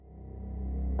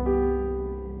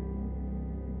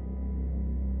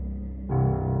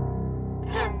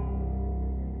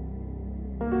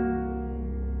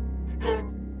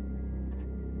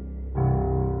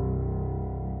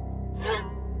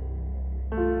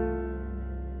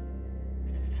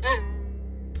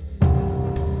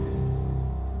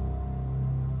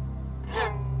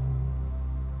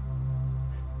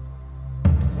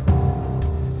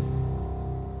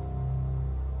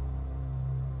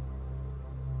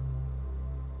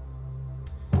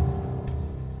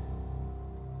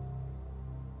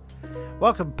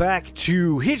Welcome back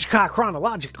to Hitchcock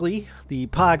Chronologically, the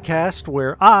podcast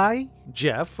where I,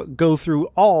 Jeff, go through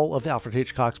all of Alfred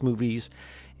Hitchcock's movies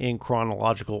in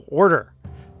chronological order.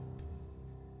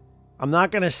 I'm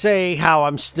not going to say how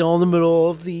I'm still in the middle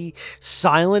of the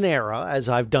silent era, as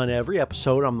I've done every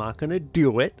episode. I'm not going to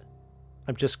do it.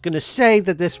 I'm just going to say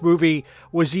that this movie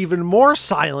was even more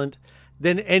silent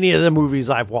than any of the movies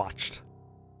I've watched.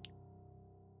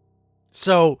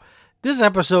 So, this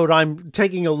episode, I'm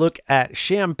taking a look at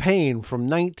Champagne from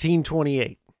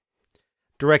 1928.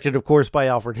 Directed, of course, by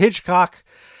Alfred Hitchcock.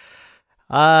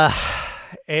 As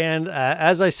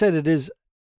I said, it is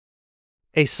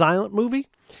a silent movie.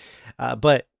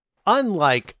 But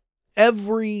unlike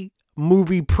every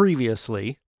movie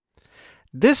previously,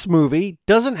 this movie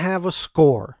doesn't have a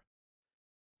score.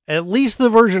 At least the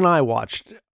version I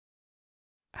watched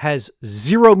has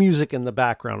zero music in the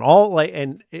background.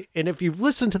 And if you've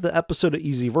listened to the episode of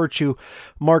Easy Virtue,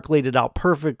 Mark laid it out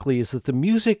perfectly, is that the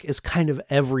music is kind of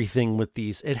everything with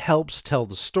these. It helps tell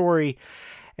the story.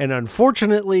 And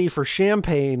unfortunately for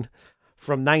Champagne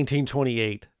from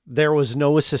 1928, there was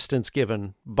no assistance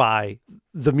given by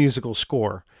the musical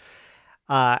score.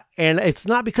 And it's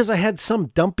not because I had some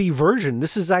dumpy version.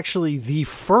 This is actually the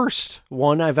first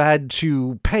one I've had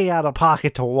to pay out of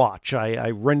pocket to watch. I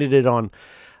rented it on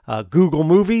Google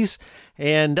Movies,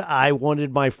 and I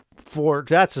wanted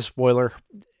that's a spoiler.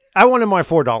 I wanted my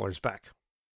 $4 back.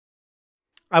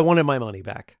 I wanted my money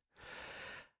back.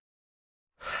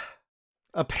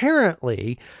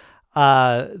 Apparently,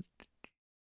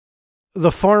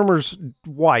 the farmer's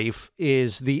wife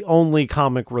is the only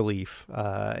comic relief.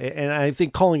 And I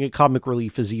think calling it comic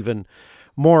relief is even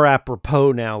more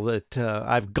apropos now that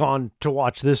I've gone to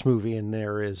watch this movie and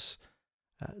there is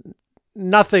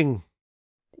nothing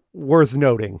worth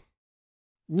noting.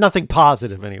 Nothing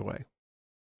positive anyway.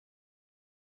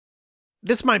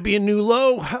 This might be a new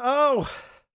low.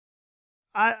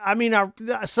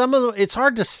 It's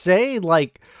hard to say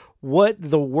what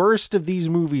the worst of these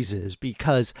movies is,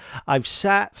 because I've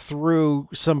sat through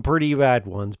some pretty bad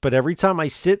ones, but every time I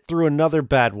sit through another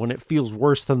bad one, it feels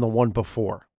worse than the one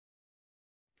before.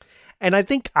 And I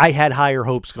think I had higher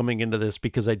hopes coming into this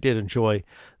because I did enjoy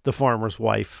The Farmer's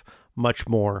Wife much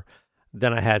more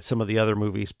than I had some of the other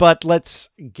movies. But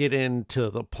let's get into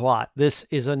the plot. This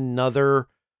is another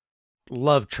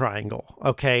love triangle,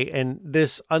 okay? And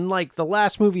this, unlike the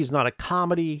last movie, is not a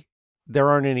comedy. There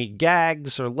aren't any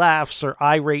gags or laughs or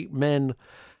irate men.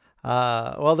 There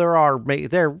are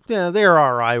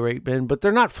irate men, but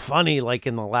they're not funny like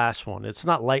in the last one. It's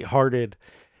not lighthearted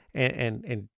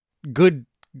and good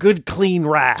clean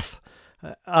wrath.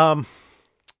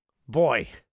 Boy.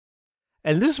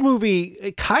 And this movie,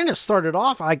 it kind of started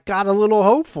off, I got a little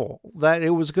hopeful that it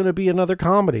was going to be another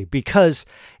comedy, because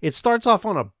it starts off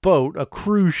on a boat, a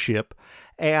cruise ship,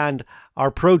 and our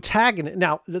protagonist,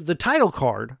 now the title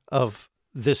card of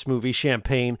this movie,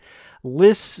 Champagne,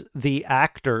 lists the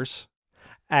actors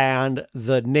and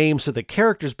the names of the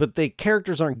characters, but the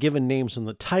characters aren't given names in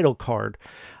the title card.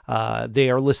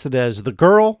 They are listed as the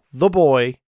girl, the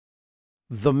boy,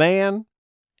 the man,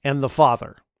 and the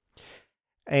father.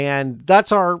 And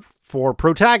that's our four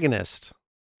protagonists.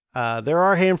 There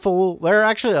are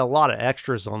actually a lot of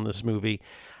extras on this movie.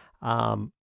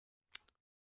 But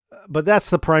that's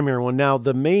the primary one. Now,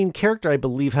 the main character, I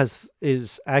believe,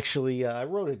 is actually, I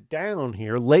wrote it down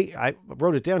here late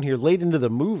into the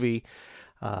movie.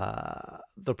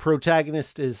 The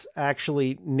protagonist is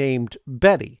actually named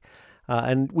Betty.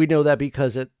 And we know that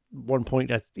because at one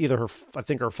point, I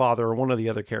think her father or one of the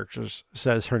other characters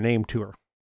says her name to her.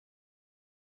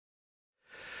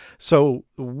 So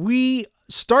we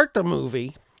start the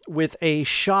movie with a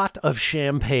shot of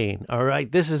champagne. All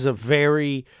right. There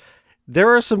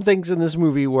are some things in this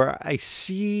movie where I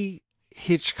see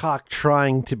Hitchcock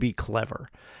trying to be clever.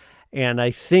 And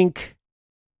I think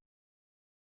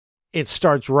it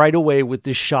starts right away with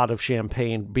this shot of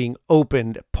champagne being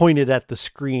opened, pointed at the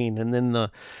screen. And then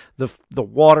the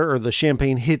water or the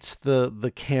champagne hits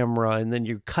the camera. And then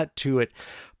you cut to it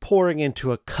pouring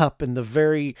into a cup. And the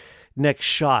very next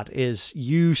shot is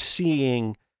you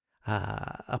seeing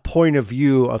a point of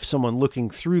view of someone looking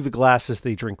through the glass as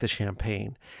they drink the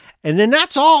champagne. And then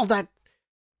that's all that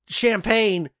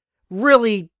champagne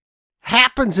really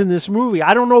happens in this movie.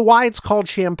 I don't know why it's called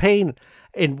Champagne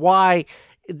and why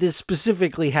this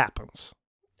specifically happens,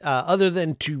 other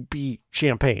than to be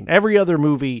champagne. Every other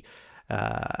movie,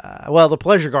 The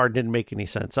Pleasure Garden didn't make any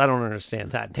sense. I don't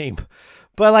understand that name.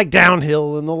 But like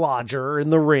Downhill and The Lodger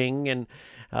and The Ring and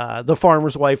The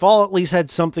Farmer's Wife all at least had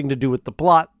something to do with the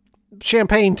plot.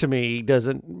 Champagne to me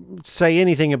doesn't say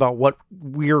anything about what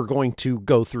we're going to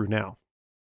go through now.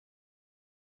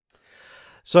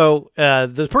 So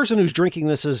the person who's drinking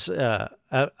this is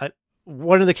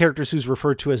one of the characters who's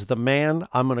referred to as the man.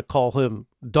 I'm going to call him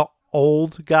the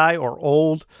old guy or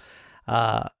old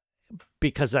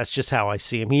because that's just how I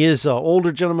see him. He is an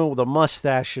older gentleman with a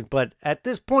mustache, but at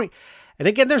this point, and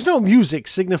again, there's no music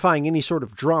signifying any sort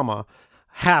of drama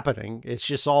happening. It's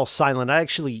just all silent. I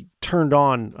actually turned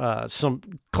on some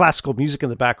classical music in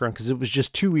the background because it was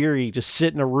just too eerie to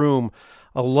sit in a room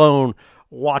alone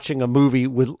watching a movie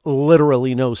with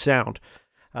literally no sound.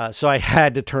 So I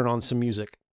had to turn on some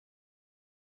music.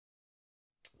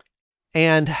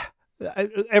 And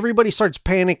everybody starts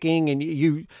panicking,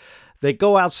 and they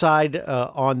go outside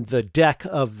on the deck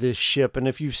of this ship. And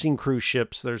if you've seen cruise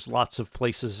ships, there's lots of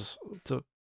places to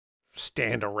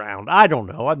stand around. I don't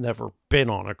know. I've never been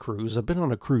on a cruise. I've been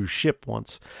on a cruise ship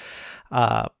once,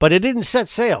 but it didn't set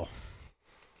sail.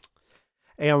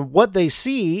 And what they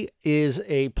see is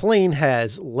a plane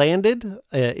has landed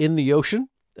in the ocean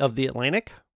of the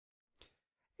Atlantic,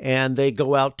 and they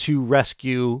go out to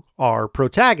rescue our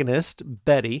protagonist,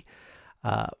 Betty,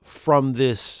 from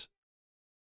this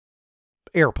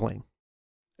airplane.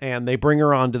 And they bring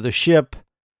her onto the ship.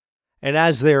 And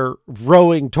as they're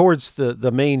rowing towards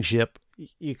the main ship,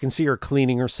 you can see her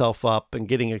cleaning herself up and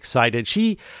getting excited.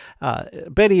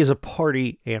 Betty is a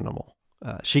party animal.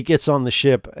 She gets on the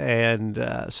ship and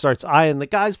starts eyeing the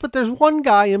guys, but there's one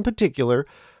guy in particular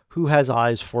who has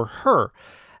eyes for her.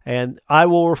 And I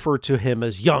will refer to him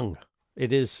as Young.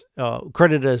 It is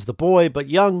credited as the boy, but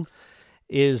Young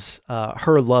is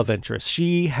her love interest.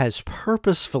 She has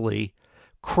purposefully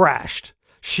crashed.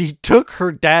 She took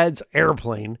her dad's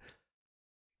airplane,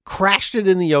 crashed it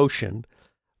in the ocean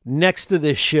next to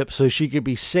this ship so she could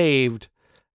be saved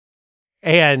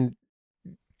and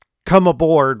come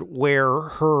aboard where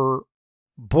her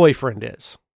boyfriend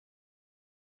is.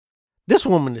 This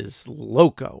woman is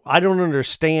loco. I don't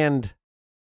understand her.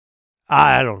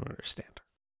 I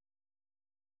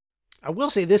will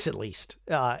say this at least,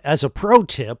 as a pro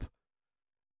tip,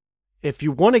 if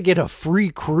you want to get a free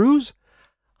cruise,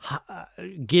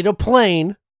 get a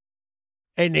plane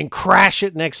and then crash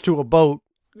it next to a boat,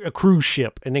 a cruise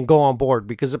ship, and then go on board,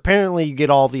 because apparently you get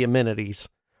all the amenities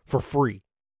for free.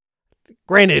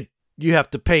 Granted, you have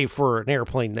to pay for an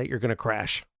airplane that you're going to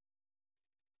crash.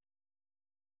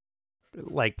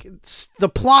 Like, the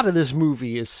plot of this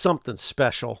movie is something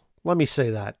special. Let me say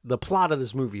that. The plot of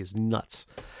this movie is nuts.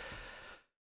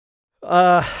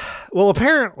 Well,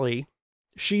 apparently,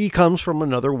 she comes from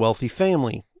another wealthy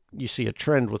family. You see a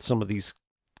trend with some of these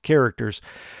characters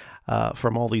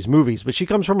from all these movies, but she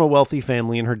comes from a wealthy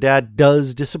family, and her dad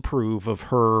does disapprove of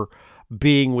her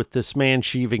being with this man.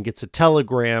 She even gets a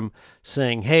telegram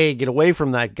saying, "Hey, get away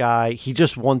from that guy. He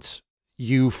just wants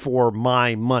you for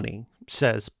my money,"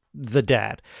 says the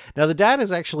dad. Now, the dad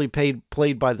is actually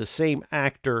played by the same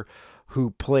actor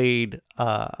who played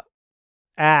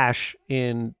Ash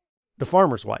in The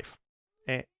Farmer's Wife.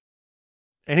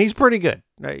 And he's pretty good.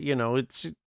 It's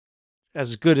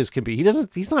as good as can be.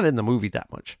 He's not in the movie that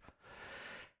much.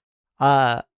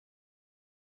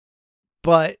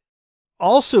 But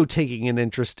also taking an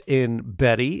interest in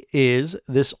Betty is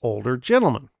this older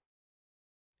gentleman.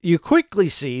 You quickly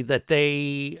see that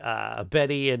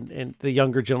Betty and the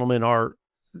younger gentleman are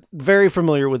very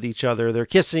familiar with each other. They're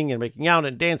kissing and making out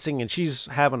and dancing, and she's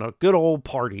having a good old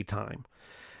party time.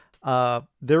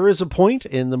 There is a point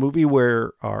in the movie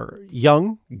where our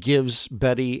Young gives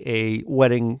Betty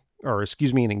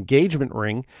an engagement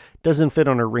ring. Doesn't fit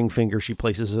on her ring finger. She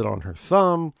places it on her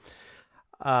thumb.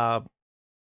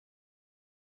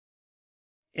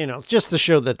 Just to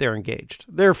show that they're engaged.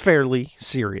 They're fairly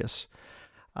serious.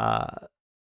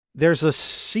 There's a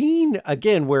scene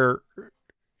again where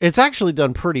it's actually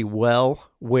done pretty well,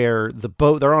 where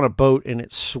they're on a boat and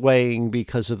it's swaying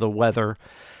because of the weather,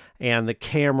 and the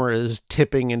camera is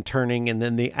tipping and turning, and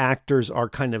then the actors are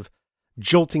kind of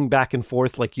jolting back and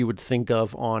forth like you would think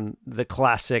of on the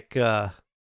classic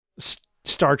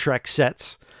Star Trek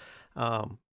sets,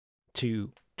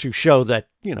 to show that,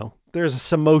 there's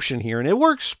some motion here, and it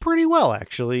works pretty well,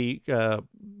 actually,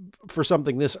 for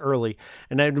something this early.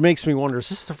 And it makes me wonder, is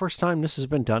this the first time this has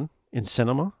been done in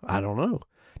cinema? I don't know.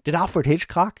 Did Alfred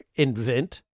Hitchcock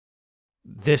invent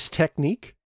this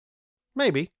technique?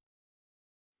 Maybe.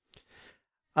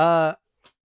 So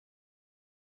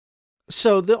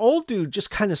the old dude just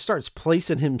kind of starts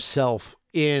placing himself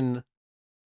in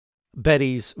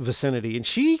Betty's vicinity, and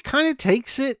she kind of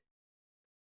takes it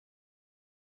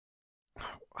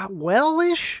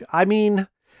well-ish. I mean,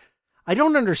 I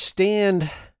don't understand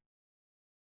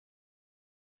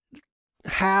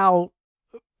how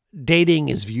dating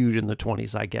is viewed in the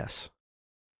 20s, I guess.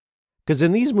 Because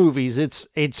in these movies,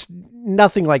 it's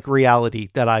nothing like reality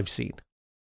that I've seen.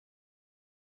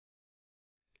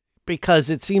 Because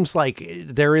it seems like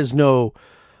there is no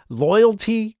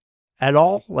loyalty at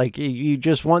all. Like you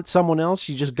just want someone else,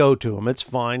 you just go to them. It's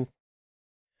fine.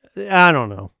 I don't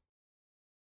know.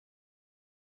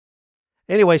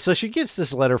 Anyway, so she gets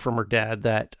this letter from her dad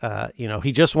that,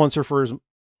 he just wants her for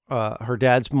her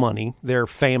dad's money, their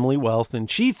family wealth, and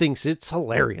she thinks it's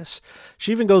hilarious.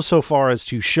 She even goes so far as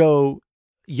to show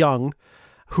Young,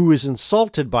 who is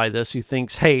insulted by this, who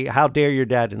thinks, hey, how dare your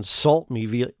dad insult me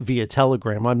via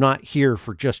telegram? I'm not here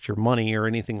for just your money or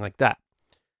anything like that.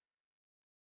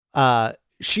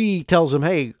 She tells him,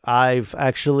 hey, I've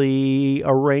actually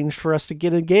arranged for us to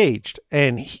get engaged.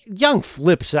 And Young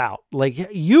flips out. Like,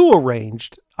 you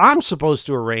arranged. I'm supposed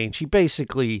to arrange. He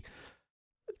basically,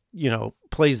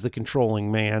 plays the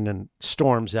controlling man and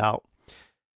storms out.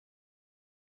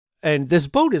 And this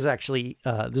boat is actually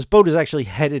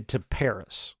headed to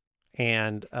Paris.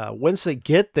 And once they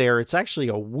get there, it's actually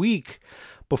a week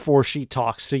before she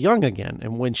talks to Young again.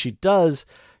 And when she does,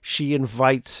 she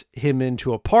invites him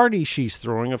into a party she's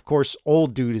throwing. Of course,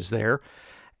 old dude is there.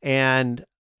 And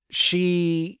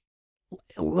she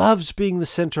loves being the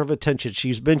center of attention.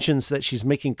 She mentions that she's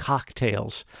making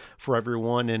cocktails for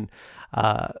everyone. And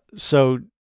so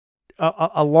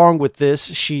along with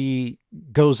this, she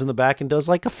goes in the back and does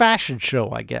like a fashion show,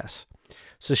 I guess.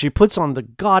 So she puts on the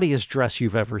gaudiest dress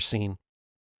you've ever seen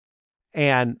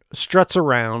and struts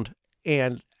around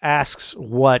and asks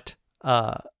what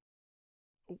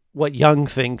Young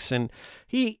thinks. And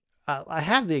I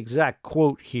have the exact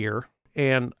quote here.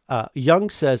 And Young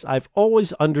says, I've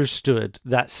always understood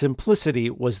that simplicity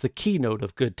was the keynote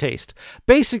of good taste.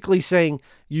 Basically saying,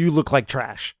 you look like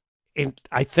trash. In,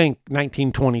 I think,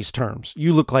 1920s terms.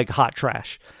 You look like hot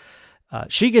trash.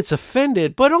 She gets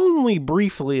offended, but only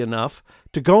briefly enough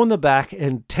to go in the back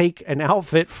and take an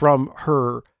outfit from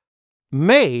her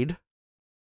maid,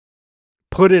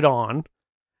 put it on,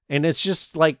 and it's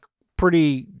just like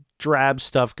pretty drab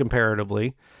stuff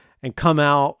comparatively, and come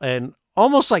out and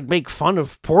almost like make fun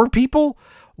of poor people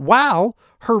while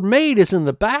her maid is in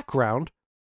the background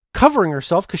covering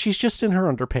herself because she's just in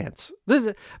her underpants.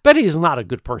 Betty is not a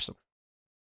good person.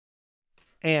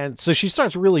 And so she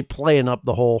starts really playing up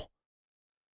the whole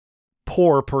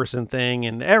poor person thing,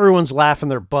 and everyone's laughing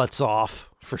their butts off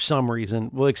for some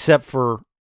reason. Well, except for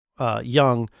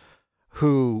Young,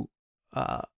 who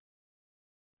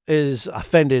is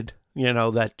offended,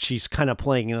 that she's kind of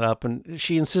playing it up, and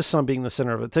she insists on being the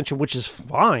center of attention, which is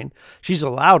fine. She's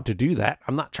allowed to do that.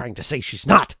 I'm not trying to say she's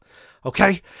not,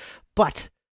 okay? But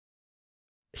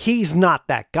he's not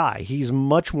that guy. He's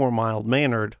much more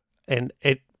mild-mannered,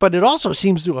 but it also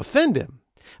seems to offend him.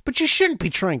 But you shouldn't be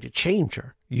trying to change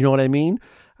her. You know what I mean?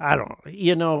 I don't,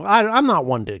 I'm not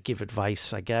one to give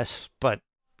advice, I guess, but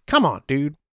come on,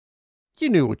 dude. You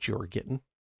knew what you were getting.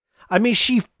 I mean,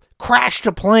 she crashed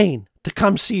a plane to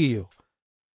come see you.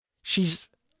 She's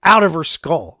out of her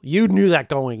skull. You knew that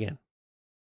going in.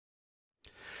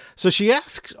 So she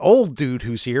asks old dude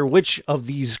who's here, which of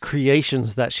these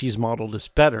creations that she's modeled is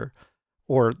better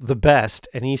or the best.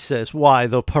 And he says, why,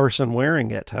 the person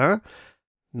wearing it, huh?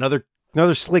 Another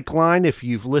slick line. If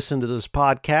you've listened to this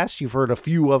podcast, you've heard a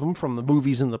few of them from the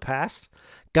movies in the past.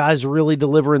 Guys really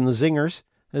delivering the zingers.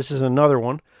 This is another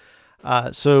one.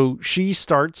 So she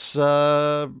starts,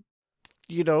 thinking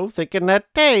that,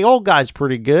 hey, old guy's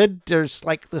pretty good. There's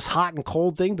like this hot and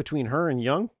cold thing between her and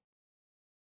Young.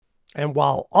 And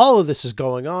while all of this is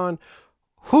going on,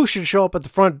 who should show up at the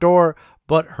front door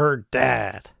but her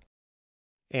dad?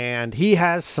 And he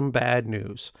has some bad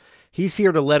news. He's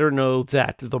here to let her know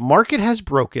that the market has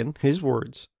broken, his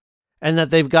words, and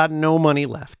that they've got no money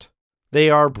left. They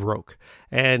are broke.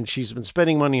 And she's been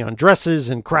spending money on dresses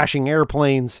and crashing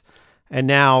airplanes, and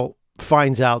now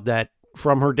finds out that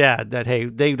from her dad that, hey,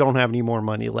 they don't have any more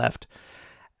money left.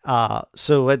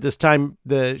 So at this time,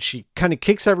 she kind of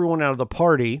kicks everyone out of the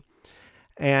party,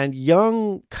 and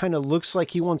Young kind of looks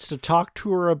like he wants to talk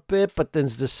to her a bit, but then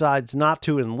decides not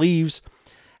to and leaves.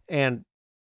 And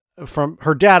from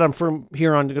her dad, I'm from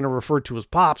here on going to refer to as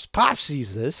Pops. Pops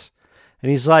sees this,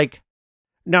 and he's like,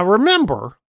 now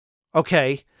remember,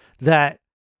 okay, that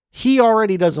he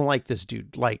already doesn't like this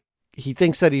dude. Like, he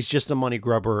thinks that he's just a money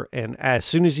grubber, and as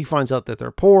soon as he finds out that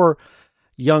they're poor,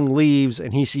 Young leaves,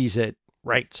 and he sees it,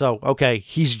 right? So, okay,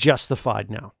 he's justified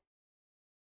now.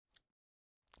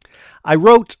 I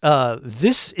wrote,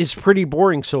 this is pretty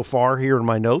boring so far here in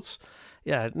my notes.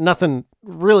 Yeah, nothing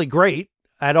really great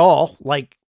at all,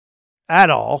 like,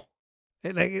 at all.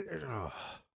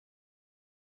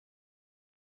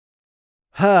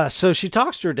 So she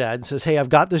talks to her dad and says, hey, I've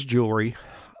got this jewelry.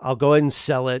 I'll go ahead and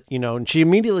sell it, and she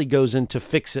immediately goes into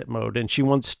fix it mode and she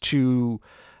wants to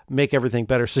make everything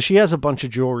better. So she has a bunch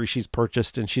of jewelry she's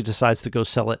purchased and she decides to go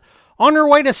sell it. On her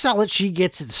way to sell it, she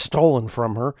gets it stolen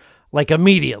from her, like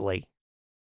immediately.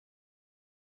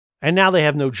 And now they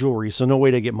have no jewelry, so no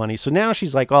way to get money. So now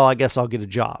she's like, oh, I guess I'll get a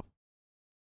job.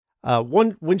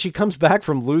 When she comes back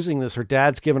from losing this, her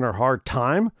dad's giving her a hard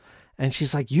time. And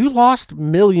she's like, you lost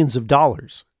millions of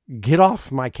dollars. Get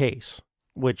off my case,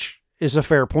 which is a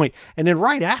fair point. And then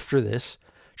right after this,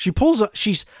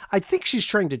 I think she's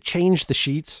trying to change the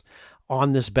sheets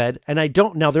on this bed. And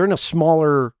now they're in a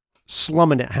smaller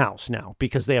slumminate house now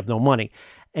because they have no money.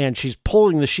 And she's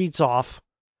pulling the sheets off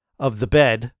of the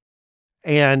bed.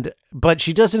 But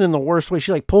she does it in the worst way.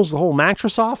 She like pulls the whole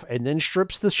mattress off and then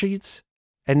strips the sheets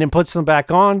and then puts them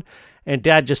back on. And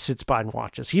dad just sits by and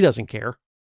watches. He doesn't care.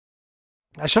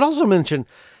 I should also mention,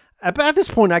 at this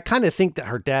point, I kind of think that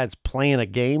her dad's playing a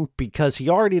game because he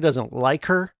already doesn't like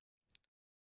her.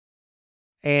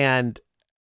 And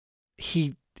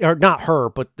or not her,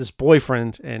 but this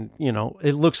boyfriend. And,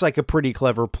 it looks like a pretty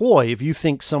clever ploy. If you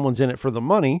think someone's in it for the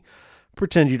money,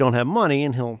 pretend you don't have money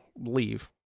and he'll leave.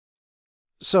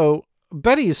 So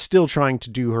Betty is still trying to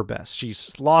do her best.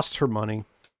 She's lost her money.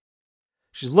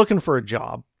 She's looking for a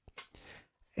job.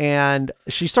 And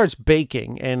she starts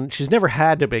baking, and she's never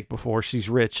had to bake before. She's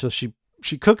rich. So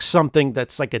she cooks something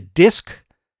that's like a disc.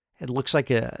 It looks like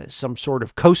some sort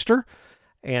of coaster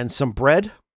and some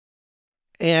bread.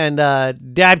 And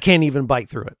dad can't even bite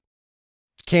through it.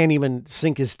 Can't even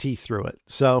sink his teeth through it.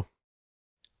 So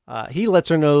he lets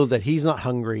her know that he's not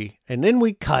hungry. And then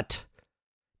we cut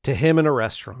to him in a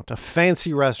restaurant, a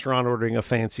fancy restaurant, ordering a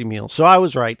fancy meal. So I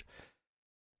was right.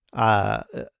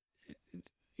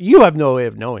 You have no way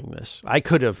of knowing this. I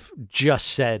could have just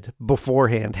said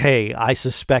beforehand, hey, I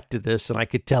suspected this and I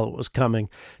could tell it was coming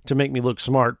to make me look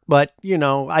smart. But,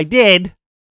 I did.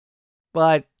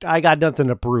 But I got nothing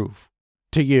to prove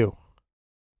to you.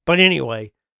 But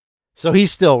anyway, so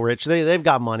he's still rich. They've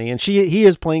got money and he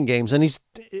is playing games, and he's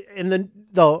in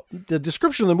the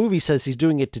description of the movie says he's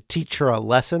doing it to teach her a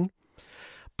lesson.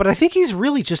 But I think he's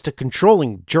really just a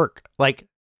controlling jerk. Like,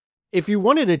 if you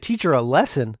wanted to teach her a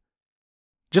lesson,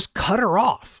 just cut her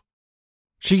off.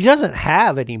 She doesn't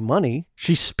have any money.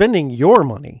 She's spending your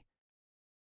money.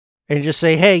 And just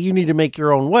say, hey, you need to make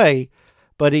your own way.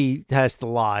 But he has to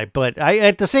lie. But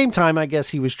at the same time, I guess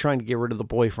he was trying to get rid of the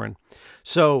boyfriend.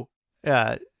 So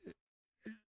at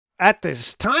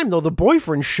this time, though, the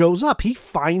boyfriend shows up. He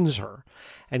finds her.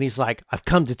 And he's like, I've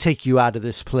come to take you out of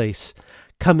this place.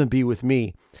 Come and be with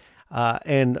me.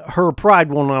 And her pride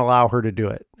won't allow her to do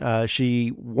it.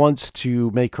 She wants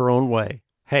to make her own way.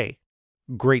 Hey,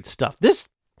 great stuff. This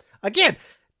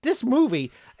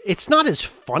movie, it's not as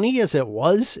funny as it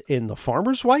was in The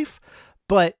Farmer's Wife,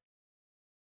 but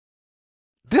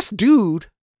this dude,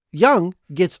 Young,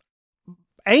 gets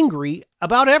angry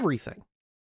about everything.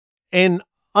 And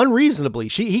unreasonably,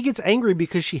 he gets angry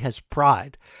because she has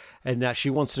pride and that she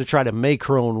wants to try to make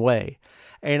her own way.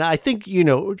 And I think,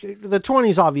 the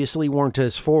 20s obviously weren't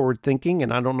as forward thinking,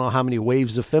 and I don't know how many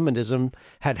waves of feminism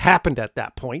had happened at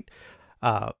that point.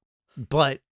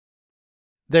 But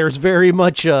there's very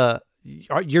much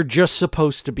you're just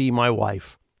supposed to be my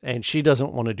wife, and she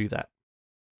doesn't want to do that.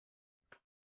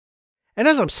 And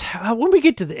when we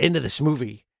get to the end of this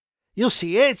movie, you'll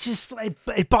see it's just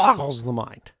it boggles the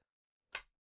mind.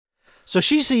 So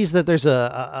she sees that there's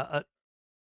an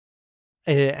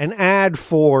ad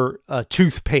for a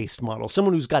toothpaste model,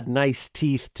 someone who's got nice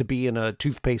teeth to be in a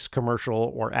toothpaste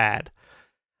commercial or ad.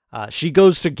 She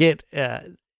goes to get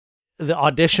the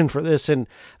audition for this, and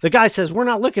the guy says, we're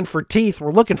not looking for teeth,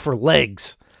 we're looking for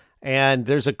legs. And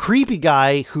there's a creepy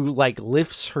guy who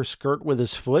lifts her skirt with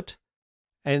his foot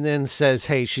and then says,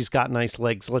 hey, she's got nice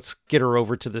legs, let's get her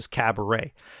over to this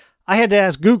cabaret. I had to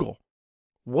ask Google,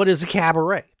 what is a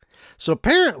cabaret? So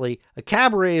apparently a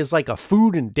cabaret is like a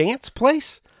food and dance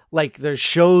place. Like there's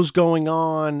shows going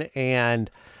on, and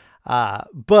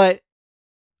but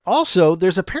also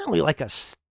there's apparently like a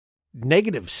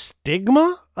negative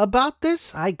stigma about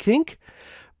this, I think,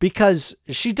 because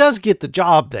she does get the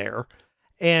job there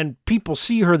and people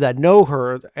see her that know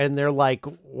her and they're like,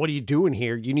 what are you doing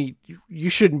here? You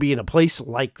shouldn't be in a place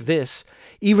like this,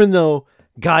 even though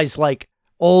guys like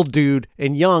old dude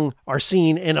and young are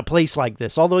seen in a place like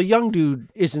this. Although young dude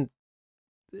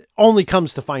only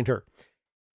comes to find her.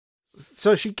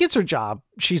 So she gets her job.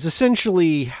 She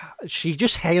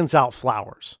just hands out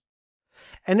flowers.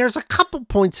 And there's a couple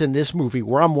points in this movie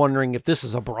where I'm wondering if this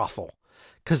is a brothel,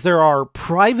 because there are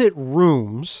private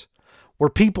rooms where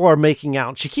people are making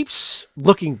out. She keeps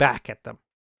looking back at them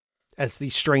as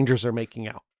these strangers are making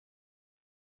out.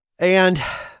 And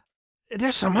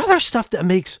there's some other stuff that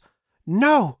makes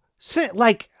no sense.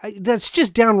 Like, that's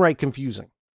just downright confusing.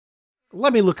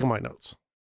 Let me look at my notes.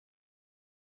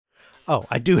 Oh,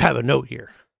 I do have a note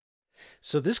here.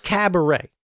 So this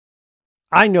cabaret,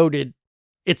 I noted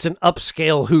it's an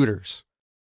upscale Hooters.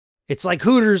 It's like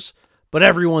Hooters, but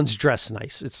everyone's dressed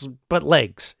nice. But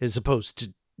legs as opposed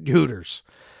to Hooters.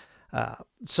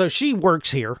 So she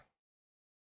works here.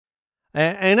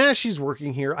 And as she's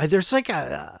working here, there's like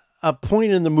a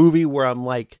point in the movie where I'm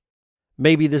like,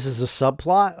 maybe this is a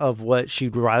subplot of what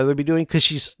she'd rather be doing, because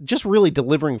she's just really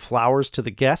delivering flowers to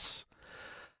the guests.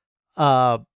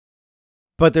 But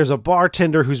there's a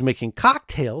bartender who's making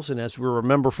cocktails, and as we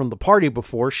remember from the party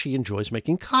before, she enjoys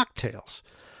making cocktails.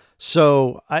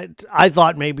 So I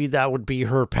thought maybe that would be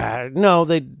her pad. No,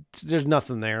 there's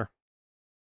nothing there.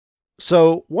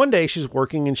 So one day she's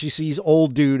working and she sees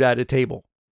old dude at a table.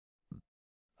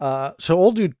 So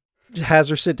old dude has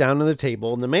her sit down at the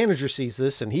table, and the manager sees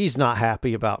this and he's not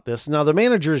happy about this. Now the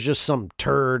manager is just some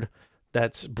turd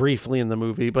that's briefly in the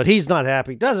movie, but he's not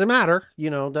happy. Doesn't matter,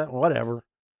 whatever.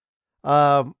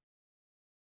 And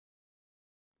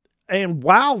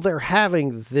while they're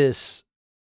having this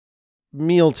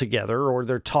meal together, or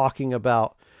they're talking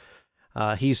about,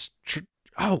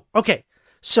 okay.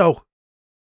 So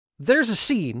there's a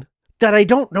scene that I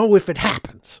don't know if it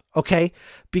happens. Okay.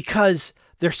 Because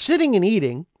they're sitting and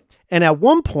eating. And at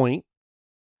one point,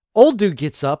 old dude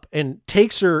gets up and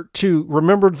takes her to,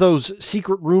 remember those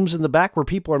secret rooms in the back where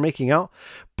people are making out,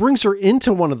 brings her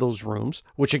into one of those rooms,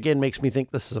 which again makes me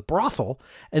think this is a brothel.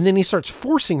 And then he starts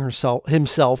forcing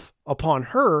himself upon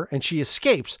her, and she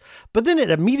escapes. But then it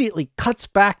immediately cuts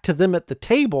back to them at the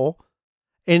table,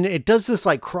 and it does this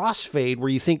like crossfade where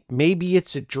you think maybe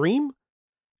it's a dream.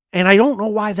 And I don't know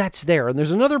why that's there. And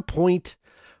there's another point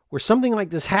where something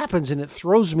like this happens and it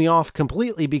throws me off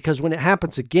completely, because when it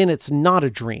happens again, it's not a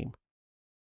dream.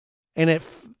 And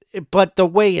but the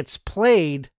way it's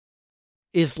played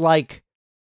is like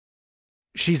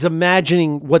she's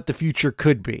imagining what the future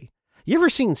could be. You ever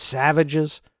seen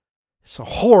Savages? It's a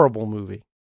horrible movie.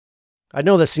 I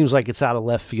know that seems like it's out of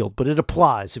left field, but it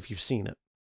applies if you've seen it.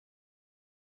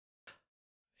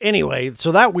 Anyway,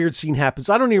 so that weird scene happens.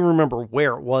 I don't even remember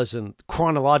where it was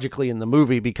chronologically in the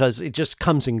movie, because it just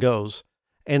comes and goes.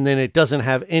 And then it doesn't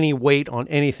have any weight on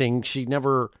anything. She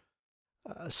never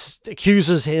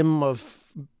accuses him of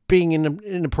being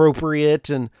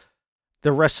inappropriate, and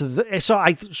the rest of the... So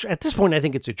at this point, I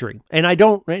think it's a dream.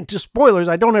 And just spoilers,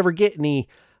 I don't ever get any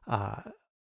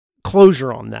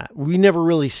closure on that. We never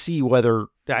really see whether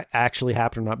that actually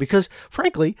happened or not, because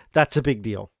frankly, that's a big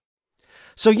deal.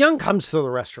 So Young comes to the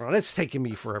restaurant. It's taken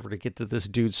me forever to get to this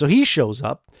dude. So he shows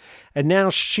up, and now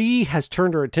she has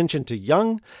turned her attention to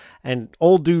Young, and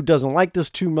old dude doesn't like this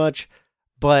too much,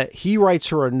 but he writes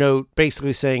her a note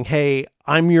basically saying, hey,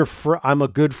 I'm a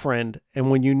good friend, and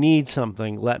when you need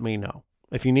something, let me know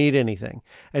if you need anything.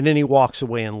 And then he walks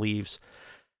away and leaves.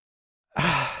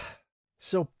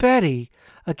 So Betty,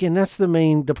 again, that's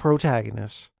the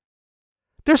protagonist.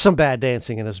 There's some bad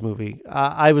dancing in this movie.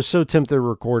 I was so tempted to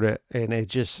record it, and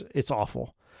it's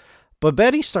awful. But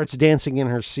Betty starts dancing in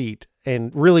her seat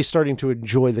and really starting to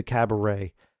enjoy the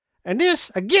cabaret. And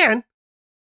this, again,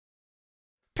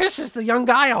 pisses the young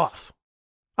guy off.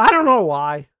 I don't know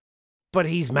why, but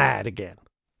he's mad again.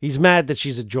 He's mad that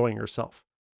she's enjoying herself.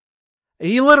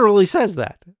 He literally says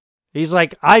that. He's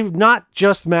like, I'm not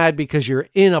just mad because you're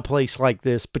in a place like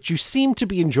this, but you seem to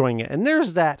be enjoying it. And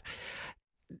there's that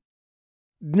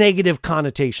negative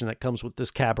connotation that comes with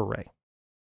this cabaret.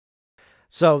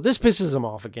 So this pisses him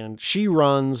off again. He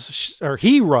runs.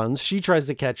 She tries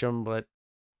to catch him, but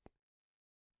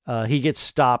he gets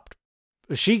stopped.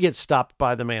 She gets stopped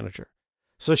by the manager.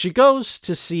 So she goes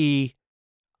to see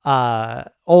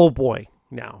old boy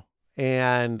now.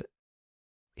 And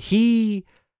he,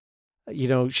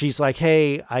 she's like,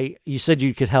 hey, you said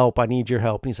you could help. I need your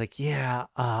help. And he's like, yeah,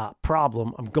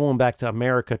 problem. I'm going back to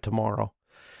America tomorrow.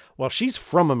 Well, she's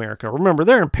from America. Remember,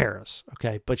 they're in Paris,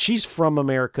 okay? But she's from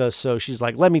America, so she's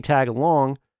like, let me tag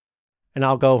along, and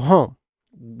I'll go home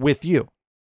with you.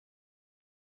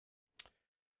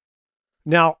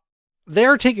 Now,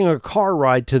 they're taking a car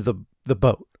ride to the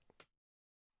boat.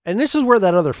 And this is where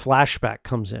that other flashback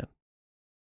comes in,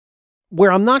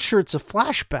 where I'm not sure it's a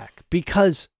flashback,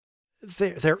 because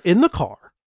they're in the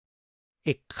car.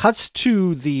 It cuts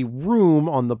to the room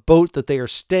on the boat that they are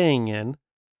staying in.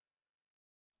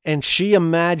 And she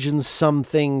imagines some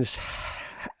things,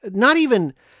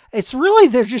 it's really,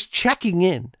 they're just checking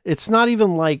in. It's not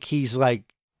even like he's like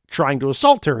trying to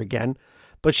assault her again,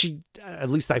 but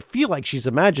at least I feel like she's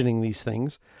imagining these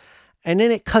things. And then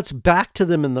it cuts back to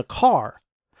them in the car.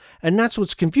 And that's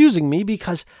what's confusing me,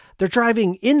 because they're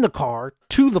driving in the car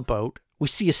to the boat. We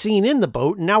see a scene in the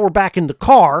boat, and now we're back in the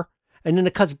car, and then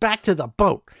it cuts back to the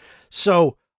boat.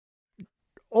 So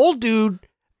old dude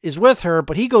is with her,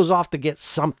 but he goes off to get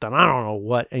something. I don't know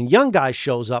what. And young guy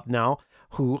shows up now,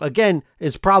 who, again,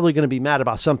 is probably going to be mad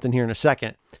about something here in a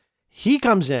second. He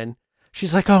comes in.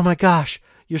 She's like, oh my gosh,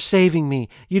 you're saving me.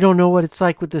 You don't know what it's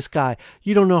like with this guy.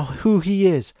 You don't know who he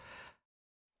is.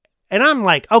 And I'm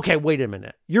like, okay, wait a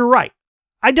minute. You're right.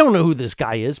 I don't know who this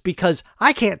guy is, because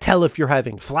I can't tell if you're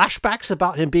having flashbacks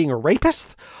about him being a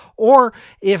rapist or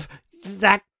if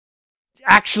that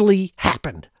actually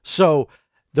happened. So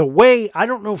the way, I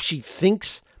don't know if she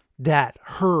thinks that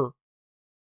her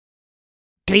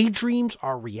daydreams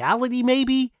are reality,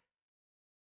 maybe.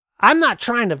 I'm not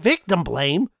trying to victim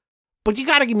blame, but you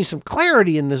got to give me some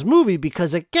clarity in this movie,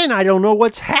 because again, I don't know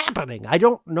what's happening. I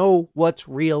don't know what's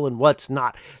real and what's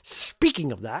not.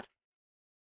 Speaking of that,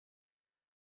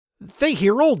 they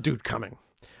hear old dude coming.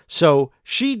 So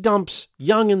she dumps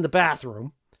young in the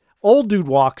bathroom. Old dude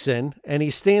walks in, and he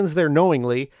stands there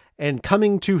knowingly, and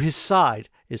coming to his side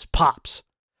is Pops.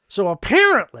 So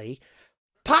apparently,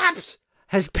 Pops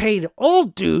has paid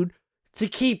old dude to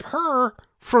keep her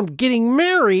from getting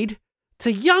married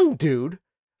to young dude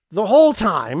the whole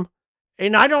time.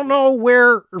 And I don't know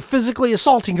where physically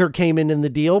assaulting her came in the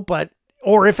deal, but,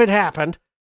 or if it happened.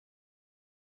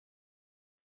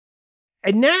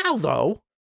 And now, though,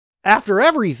 after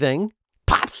everything,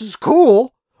 Pops is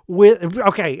cool with,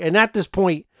 okay, and at this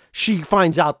point, she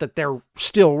finds out that they're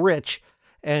still rich,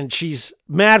 and she's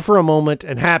mad for a moment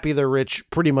and happy they're rich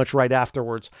pretty much right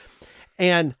afterwards.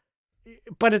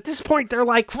 But at this point, they're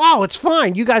like, wow, it's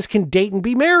fine. You guys can date and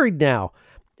be married now.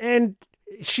 And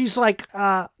she's like,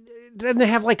 then they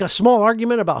have like a small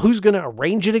argument about who's going to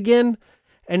arrange it again.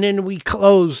 And then we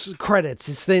close credits.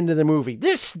 It's the end of the movie.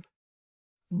 This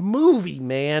movie,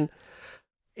 man,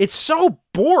 it's so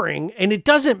boring, and it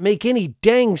doesn't make any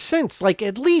dang sense. Like,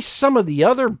 at least some of the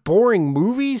other boring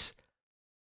movies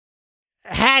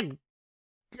had,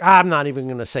 I'm not even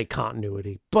going to say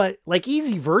continuity, but like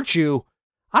Easy Virtue,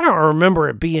 I don't remember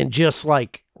it being just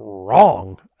like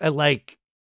wrong. Like,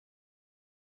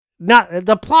 not,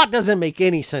 the plot doesn't make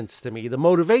any sense to me. The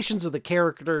motivations of the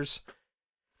characters,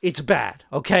 it's bad.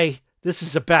 Okay. This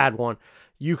is a bad one.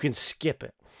 You can skip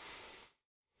it.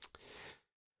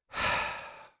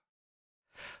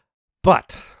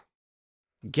 But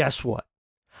guess what?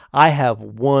 I have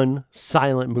one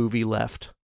silent movie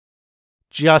left.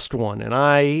 Just one. And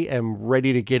I am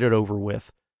ready to get it over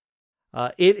with.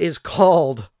 It is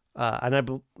called,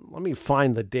 let me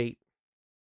find the date.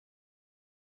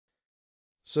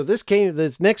 So this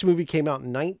next movie came out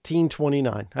in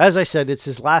 1929. As I said, it's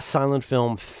his last silent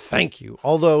film. Thank you.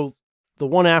 Although the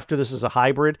one after this is a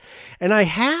hybrid. And I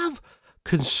have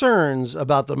concerns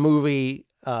about the movie.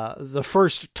 The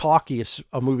first talkie is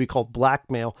a movie called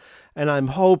Blackmail. And I'm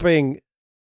hoping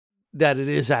that it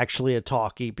is actually a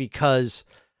talkie, because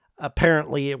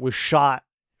apparently it was shot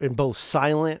in both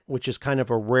silent, which is kind of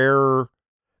a rare,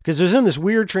 because there's in this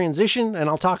weird transition, and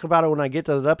I'll talk about it when I get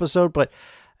to that episode, but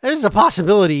there's a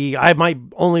possibility I might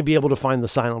only be able to find the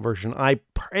silent version. I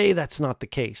pray that's not the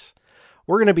case.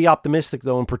 We're going to be optimistic,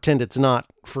 though, and pretend it's not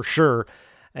for sure.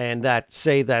 And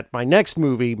say that my next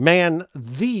movie,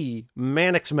 The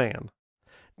Mannix Man.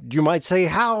 You might say,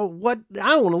 I want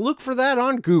to look for that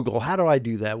on Google. How do I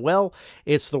do that? Well,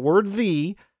 it's the word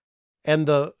 "the," and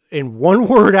in one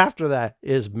word after that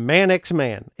is Mannix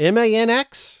Man.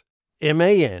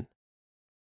 MANX-MAN.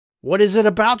 What is it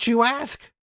about, you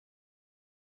ask?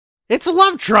 It's a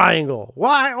love triangle.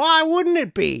 Why wouldn't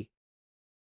it be?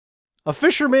 A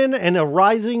fisherman and a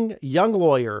rising young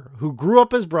lawyer who grew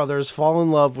up as brothers fall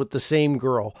in love with the same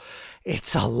girl.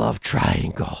 It's a love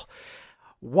triangle.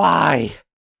 Why?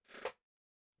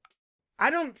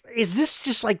 Is this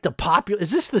just like is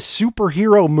this the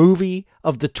superhero movie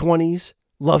of the 20s?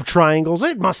 Love triangles?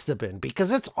 It must have been,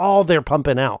 because it's all they're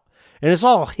pumping out. And it's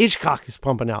all Hitchcock is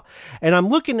pumping out. And I'm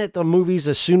looking at the movies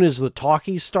as soon as the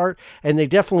talkies start, and they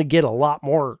definitely get a lot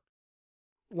more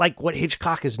like what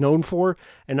Hitchcock is known for,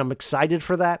 and I'm excited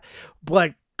for that.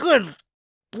 But good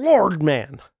Lord,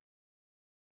 man.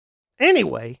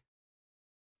 Anyway,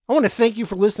 I want to thank you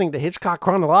for listening to Hitchcock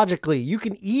Chronologically. You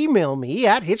can email me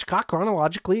at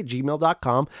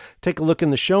hitchcockchronologically@gmail.com. Take a look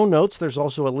in the show notes. There's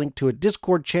also a link to a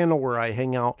Discord channel where I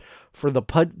hang out for the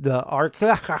podcast,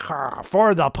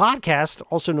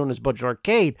 also known as Budget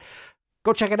Arcade.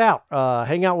 Go check it out.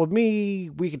 Hang out with me.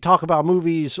 We can talk about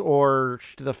movies, or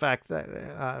the fact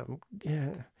that,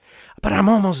 but I'm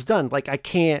almost done. Like, I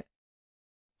can't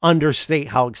understate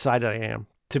how excited I am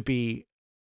to be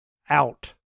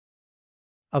out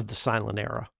of the silent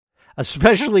era,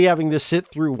 especially having to sit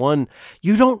through one.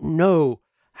 You don't know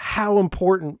how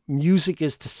important music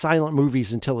is to silent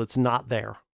movies until it's not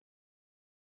there.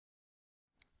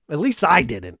 At least I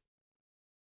didn't.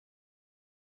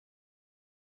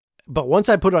 But once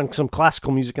I put on some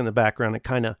classical music in the background, it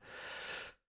kind of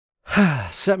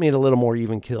set me at a little more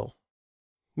even kill.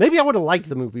 Maybe I would have liked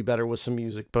the movie better with some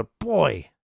music, but boy.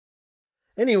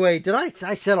 Anyway,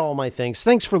 I said all my things.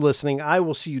 Thanks for listening. I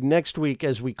will see you next week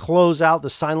as we close out the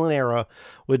silent era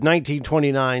with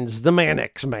 1929's The Man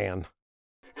X Man.